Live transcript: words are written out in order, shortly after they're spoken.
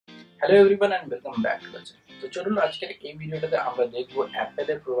Hello everyone and welcome back to the channel. তো চলুন আজকের এই ভিডিওটাতে আমরা দেখব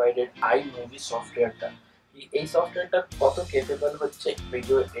অ্যাপেলের প্রোভাইডেড আইমুভি সফটওয়্যারটা। এই সফটওয়্যারটা কত ক্যাপেবল হচ্ছে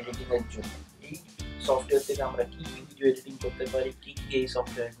ভিডিও এডিটিং এর জন্য। এই সফটওয়্যার থেকে আমরা কি কি ভিডিও এডিটিং করতে পারি, কি কি এই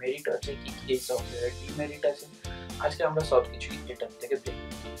সফটওয়্যার মেরিট আছে, কি কি এই সফটওয়্যার ডিমেরিট আছে, আজকে আমরা সবকিছুই এটার থেকে দেখব।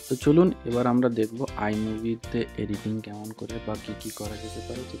 তো চলুন এবার আমরা দেখব আইমুভিতে এডিটিং কেমন করে বা কী কী করা যেতে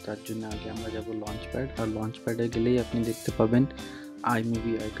পারে। তো তার জন্য আগে আমরা যাব লঞ্চ প্যাড, আর লঞ্চ প্যাডে গেলেই আপনি দেখতে পাবেন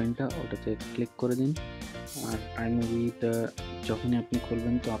আইমুভি আইকনটা, ওটাতে ক্লিক করে দিন। আর আইমুভিটা যখনই আপনি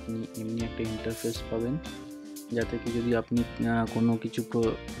খুলবেন তো আপনি এমনি একটা ইন্টারফেস পাবেন, যাতে কি যদি আপনি কোনো কিছু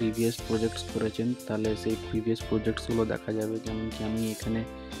প্রিভিয়াস প্রজেক্টস করেছেন তাহলে সেই প্রিভিয়াস প্রজেক্টসগুলো দেখা যাবে। যেমন কি আমি এখানে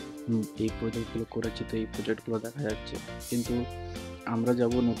এই প্রজেক্টগুলো করেছি, তো এই প্রজেক্টগুলো দেখা যাচ্ছে। কিন্তু আমরা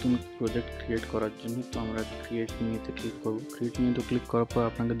যাব নতুন প্রজেক্ট ক্রিয়েট করার জন্য, তো আমরা ক্রিয়েট নিউতে ক্লিক করব। ক্রিয়েট নিউতে ক্লিক করার পর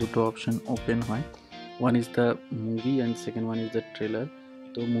আপনাকে দুটো অপশন ওপেন হয়, one is the movie and second one is the trailer.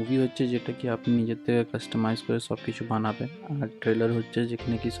 তো মুভি হচ্ছে যেটা কি আপনি নিজের থেকে কাস্টমাইজ করে সব কিছু বানাবেন, আর ট্রেলার হচ্ছে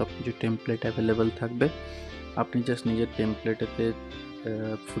যেখানে কি সব কিছু টেমপ্লেট অ্যাভেলেবেল থাকবে, আপনি জাস্ট নিজের টেমপ্লেটেতে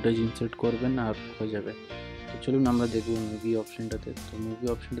ফুটেজ ইনসার্ট করবেন আর হয়ে যাবে। তো চলুন আমরা দেখব মুভি অপশনটাতে। তো মুভি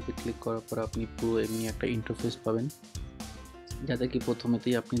অপশনটাতে ক্লিক করার পর আপনি পুরো এমনি একটা ইন্টারফেস পাবেন, যাতে কি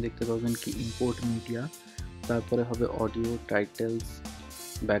প্রথমেতেই আপনি দেখতে পাবেন কি ইম্পোর্ট মিডিয়া, তারপরে হবে অডিও, টাইটেলস,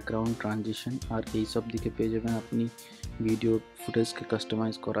 ব্যাকগ্রাউন্ড, ট্রানজিশন, আর এই সব দিকে পেয়ে যাবেন আপনি ভিডিও ফুটেজকে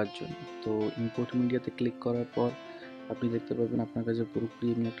কাস্টমাইজ করার জন্য। তো ইম্পোর্ট মিডিয়াতে ক্লিক করার পর আপনি দেখতে পাবেন আপনার কাছে পুরোপুরি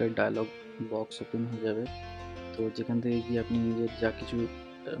এমনি একটা ডায়লগ বক্স ওপেন হয়ে যাবে। তো যেখান থেকে গিয়ে আপনি নিজের যা কিছু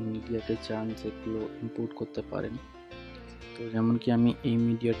মিডিয়াতে চান সেগুলো ইম্পোর্ট করতে পারেন। তো যেমন কি আমি এই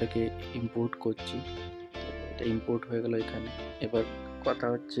মিডিয়াটাকে ইম্পোর্ট করছি, এটা ইম্পোর্ট হয়ে গেল এখানে। এবার কথা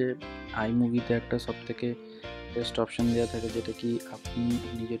হচ্ছে আইমুভিতে একটা সবথেকে বেস্ট অপশন দেওয়া থাকে, যেটা কি আপনি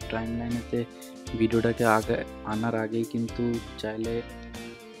নিজের টাইম লাইনেতে ভিডিওটাকে আগে আনার আগেই কিন্তু চাইলে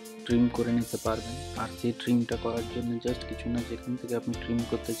ট্রিম করে নিতে পারবেন। আর সেই ট্রিমটা করার জন্য জাস্ট কিছু না, যেখান থেকে আপনি ট্রিম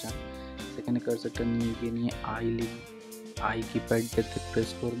করতে চান সেখানে কার্সারটা নিয়ে আই কিপ্যাডটাতে প্রেস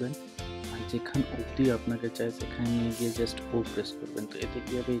করবেন, আর যেখান অবধি আপনাকে চাই সেখানে নিয়ে গিয়ে জাস্ট ও প্রেস করবেন। তো এতে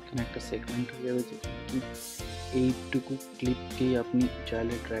কী হবে, এখানে একটা সেগমেন্ট হয়ে যাবে, যেখানে কি এইটুকু ক্লিপকেই আপনি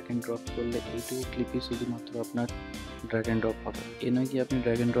চাইলে ড্র্যাগ অ্যান্ড ড্রপ করলে এইটুকু ক্লিপই শুধুমাত্র আপনার ড্র্যাগ অ্যান্ড ড্রপ হবে। এ নয় কি আপনি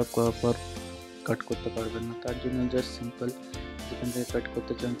ড্র্যাগ অ্যান্ড ড্রপ করার পর কাট করতে পারবেন না। তার জন্য জাস্ট সিম্পল যেখান থেকে কাট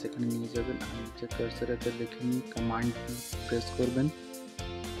করতে চান সেখানে নিয়ে যাবেন, আর নিচে কার্সারেতে লিখে নিয়ে কমান্ড প্রেস করবেন,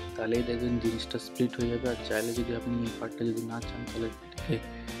 তাহলেই দেখবেন জিনিসটা স্প্লিট হয়ে যাবে। আর চাইলে যদি আপনি এই পার্টটা যদি না চান তাহলে এটাকে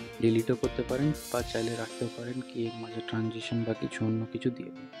ডিলিটও করতে পারেন, বা চাইলে রাখতেও পারেন কি এর মাঝে ট্রানজিশন বা কিছু অন্য কিছু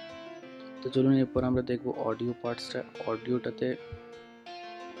দিয়ে দিন। তো চলুন এরপর আমরা দেখব অডিও পার্টসটা। অডিওটাতে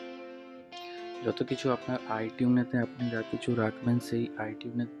যত কিছু আপনার আইটিউনেতে আপনি যা কিছু রাখবেন সেই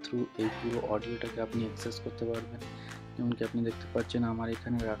আইটিউনের থ্রু এই পুরো অডিওটাকে আপনি অ্যাক্সেস করতে পারবেন। যেমনকি আপনি দেখতে পাচ্ছেন আমার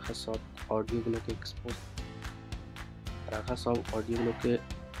এখানে রাখা সব অডিওগুলোকে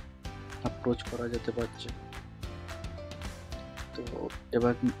অ্যাপ্রোচ করা যেতে পারছে। তো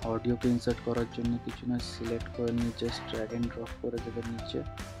এবার অডিওকে ইনসার্ট করার জন্য কিছু না, সিলেক্ট করে নিয়ে জাস্ট ড্র্যাগ অ্যান্ড ড্রপ করে দেবেন নিচে,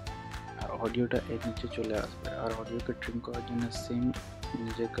 আর অডিওটা এর নিচে চলে আসবে। আর অডিওকে ট্রিম করার জন্য সেম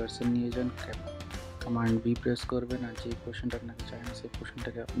নিজের কার্সর নিয়ে যান, কমান্ড বি প্রেস করবেন, আর যে পোর্শনটা আপনাকে চাই না সেই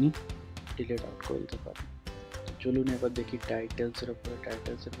পোর্শনটাকে আপনি ডিলিট আউট করে দিতে পারেন। তো চলুন এবার দেখি টাইটেলসের উপরে।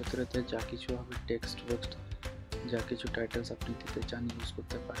 টাইটেলসের ভেতরে যা কিছু হবে টেক্সট বক্স, যা কিছু টাইটেলস আপনি দিতে চান ইউজ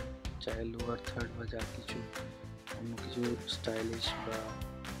করতে পারেন, চাहे লোয়ার থার্ড বা যা কিছু অন্য কিছু স্টাইলিশ বা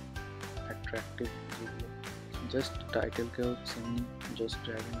অ্যাট্রাকটিভ, যেগুলো জাস্ট টাইটেলকেও সেমনি জাস্ট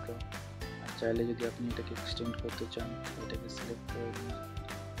ড্র্যাগ অ্যান্ড ড্রপ। আর চাইলে যদি আপনি এটাকে এক্সটেন্ড করতে চান এটাকে সিলেক্ট করে দিন।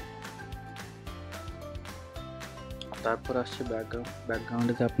 তারপর আসছে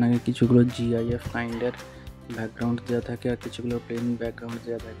ব্যাকগ্রাউন্ডেতে আপনাকে কিছুগুলো জিআইএফ কাইন্ডের ব্যাকগ্রাউন্ড দেওয়া থাকে, আর কিছুগুলো প্লেন ব্যাকগ্রাউন্ড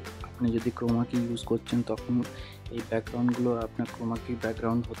দেওয়া থাকে। আপনি যদি ক্রোমাকি ইউজ করছেন তখন এই ব্যাকগ্রাউন্ডগুলো আপনার ক্রোমাকি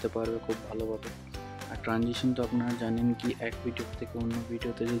ব্যাকগ্রাউন্ড হতে পারবে খুব ভালোভাবে। আর ট্রানজিশন তো আপনারা জানেন কি এক ভিডিও থেকে অন্য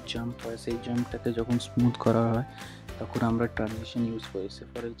ভিডিওতে যে জাম্প হয় সেই জাম্পটাকে যখন স্মুথ করা হয় তখন আমরা ট্রানজিশন ইউজ করি।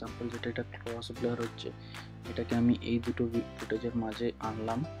 ফর এক্সাম্পল যেটা এটা ক্রস ব্লার হচ্ছে, এটাকে আমি এই দুটো ফুটেজের মাঝে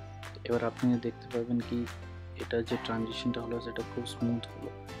আনলাম। এবার আপনি দেখতে পাবেন কি এটা যে ট্রানজিশনটা হলো সেটা খুব স্মুথ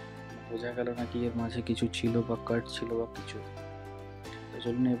হলো, বোঝা গেল না কি এর মাঝে কিছু ছিল বা কাট ছিল বা কিছু। তো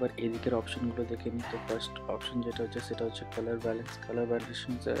চলুন এবার এদিকের অপশনগুলো দেখে নিই। তো ফার্স্ট অপশন যেটা হচ্ছে সেটা হচ্ছে কালার ব্যালেন্স। কালার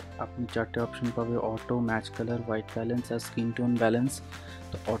ব্যালেন্সে আপনি চারটে অপশন পাবে, auto, match colour, white balance আর স্কিন টোন ব্যালেন্স।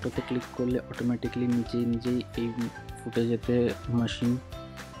 তো অটোতে ক্লিক করলে অটোমেটিক্যালি নিজেই এই ফুটেজেতে মেশিন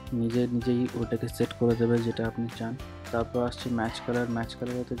নিজেই ওটাকে সেট করে দেবে যেটা আপনি চান। তারপর আসছে ম্যাচ কালার। ম্যাচ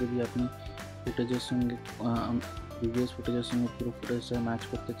কালারতে যদি আপনি ফুটেজের সঙ্গে প্রিভিয়াস ফুটেজের সঙ্গে পুরো ফুটেজটা ম্যাচ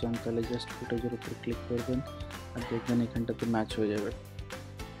করতে চান তাহলে জাস্ট ফুটেজের উপর ক্লিক করবেন আর দেখবেন এখানটাতে ম্যাচ হয়ে যাবে।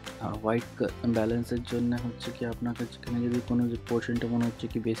 হোয়াইট ব্যালেন্সের জন্য হচ্ছে কি আপনাকে যেখানে যদি কোনো যে পোর্শনটা মনে হচ্ছে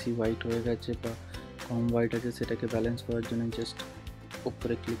কি বেশি হোয়াইট হয়ে গেছে বা কম হোয়াইট আছে, সেটাকে ব্যালেন্স করার জন্য জাস্ট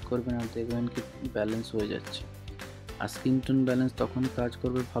উপরে ক্লিক করবেন আর দেখবেন কি ব্যালেন্স হয়ে যাচ্ছে। আর স্কিন টোন ব্যালেন্স তখনই কাজ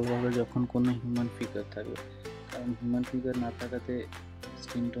করবে ভালোভাবে যখন কোনো হিউম্যান ফিগার থাকবে, কারণ হিউম্যান ফিগার না থাকাতে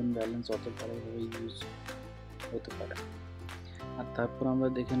স্কিন টোন ব্যালেন্স অত ভালোভাবে ইউজ হতে পারে। আর তারপর আমরা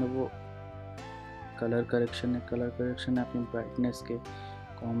দেখে নেব কালার কারেকশানে আপনি ব্রাইটনেসকে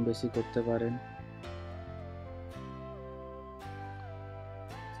কম বেশি করতে পারেন।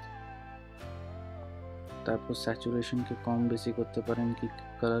 তারপর স্যাচুরেশনকে কম বেশি করতে পারেন, কি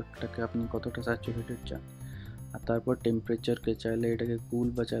কালারটাকে আপনি কতটা স্যাচুরেটেড চান। আর তারপর টেম্পারেচারকে চাইলে এটাকে কুল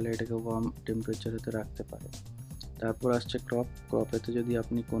বা চাইলে এটাকে ওয়ার্ম টেম্পারেচারেতে রাখতে পারেন। তারপর আসছে ক্রপেতে যদি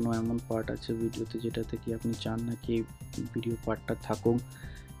আপনি কোনো এমন পার্ট আছে ভিডিওতে যেটাতে কি আপনি চান না কি ভিডিও পার্টটা থাকুক,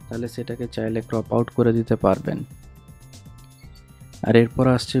 তাহলে সেটাকে চাইলে ক্রপ আউট করে দিতে পারবেন। আর এরপর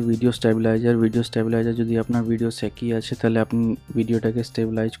আসছে ভিডিও স্টেবিলাইজার যদি আপনার ভিডিও সেকি আছে তাহলে আপনি ভিডিওটাকে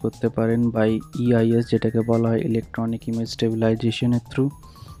স্টেবিলাইজ করতে পারেন বাই ইআইএস, যেটাকে বলা হয় ইলেকট্রনিক ইমেজ স্টেবিলাইজেশনের থ্রু।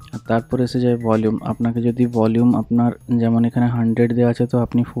 আর তারপর এসে যায় ভলিউম। আপনাকে যদি ভলিউম আপনার যেমন এখানে 100 দেওয়া আছে, তো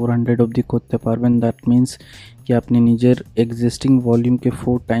আপনি 400 অবধি করতে পারবেন। দ্যাট মিন্স কি আপনি নিজের এক্সিস্টিং ভলিউমকে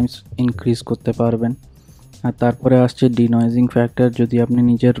 4 টাইমস ইনক্রিজ করতে পারবেন। আর তারপরে আসছে ডিনয়েজিং ফ্যাক্টর। যদি আপনি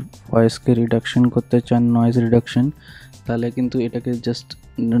নিজের ভয়েসকে রিডাকশন করতে চান, নয়েজ রিডাকশন, তাহলে কিন্তু এটাকে জাস্ট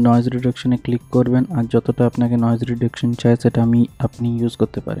নয়েজ রিডাকশনে ক্লিক করবেন আর যতটা আপনাকে নয়েজ রিডাকশন চাই সেটা আপনি ইউজ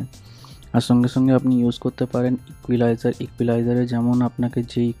করতে পারেন। আর সঙ্গে সঙ্গে আপনি ইউজ করতে পারেন ইকুয়ালাইজারে, যেমন আপনাকে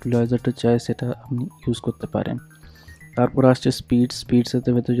যে ইকুয়ালাইজারটা চাই সেটা আপনি ইউজ করতে পারেন। তারপর আসছে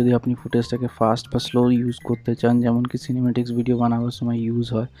স্পিডসের ভেতরে যদি আপনি ফুটেজটাকে ফাস্ট বা স্লো ইউজ করতে চান, যেমন কি সিনেমেটিক্স ভিডিও বানাবার সময় ইউজ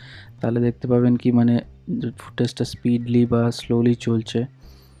হয়, তাহলে দেখতে পাবেন কি মানে ফুটেজটা স্পিডলি বা স্লোলি চলছে।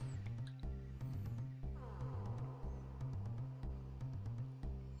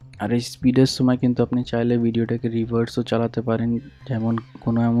 আর এই স্পিডের সময় কিন্তু আপনি চাইলে ভিডিওটাকে রিভার্সও চালাতে পারেন, যেমন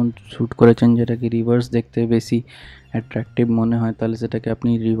কোনো এমন শ্যুট করেছেন যেটাকে রিভার্স দেখতে বেশি অ্যাট্রাকটিভ মনে হয়, তাহলে সেটাকে আপনি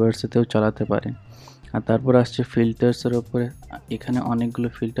রিভার্সেতেও চালাতে পারেন। আর তারপর আসছে ফিল্টার্সের ওপরে। এখানে অনেকগুলো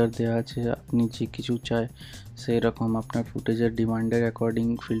ফিল্টার দেওয়া আছে, আপনি যে কিছু চায় সেই রকম আপনার ফুটেজের ডিমান্ডের অ্যাকর্ডিং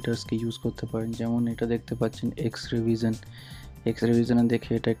ফিল্টার্সকে ইউজ করতে পারেন। যেমন এটা দেখতে পাচ্ছেন এক্স রিভিশনে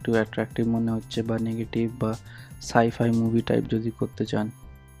দেখে এটা একটু অ্যাট্রাকটিভ মনে হচ্ছে, বা নেগেটিভ বা সাইফাই মুভি টাইপ যদি করতে চান।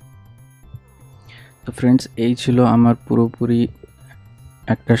 তো ফ্রেন্ডস, এই ছিল আমার পুরোপুরি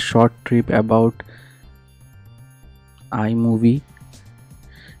একটা শর্ট ট্রিপ অ্যাবাউট আইমুভি।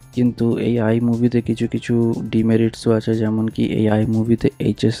 কিন্তু এই আইমুভিতে কিছু কিছু ডিমেরিটসও আছে, যেমন কি এই আইমুভিতে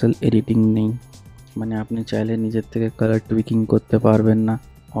এইচএসএল এডিটিং নেই, মানে আপনি চাইলে নিজের থেকে কালার টুইকিং করতে পারবেন না।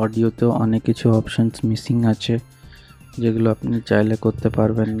 অডিওতেও অনেক কিছু অপশানস মিসিং আছে যেগুলো আপনি চাইলে করতে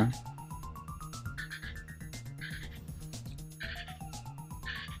পারবেন না।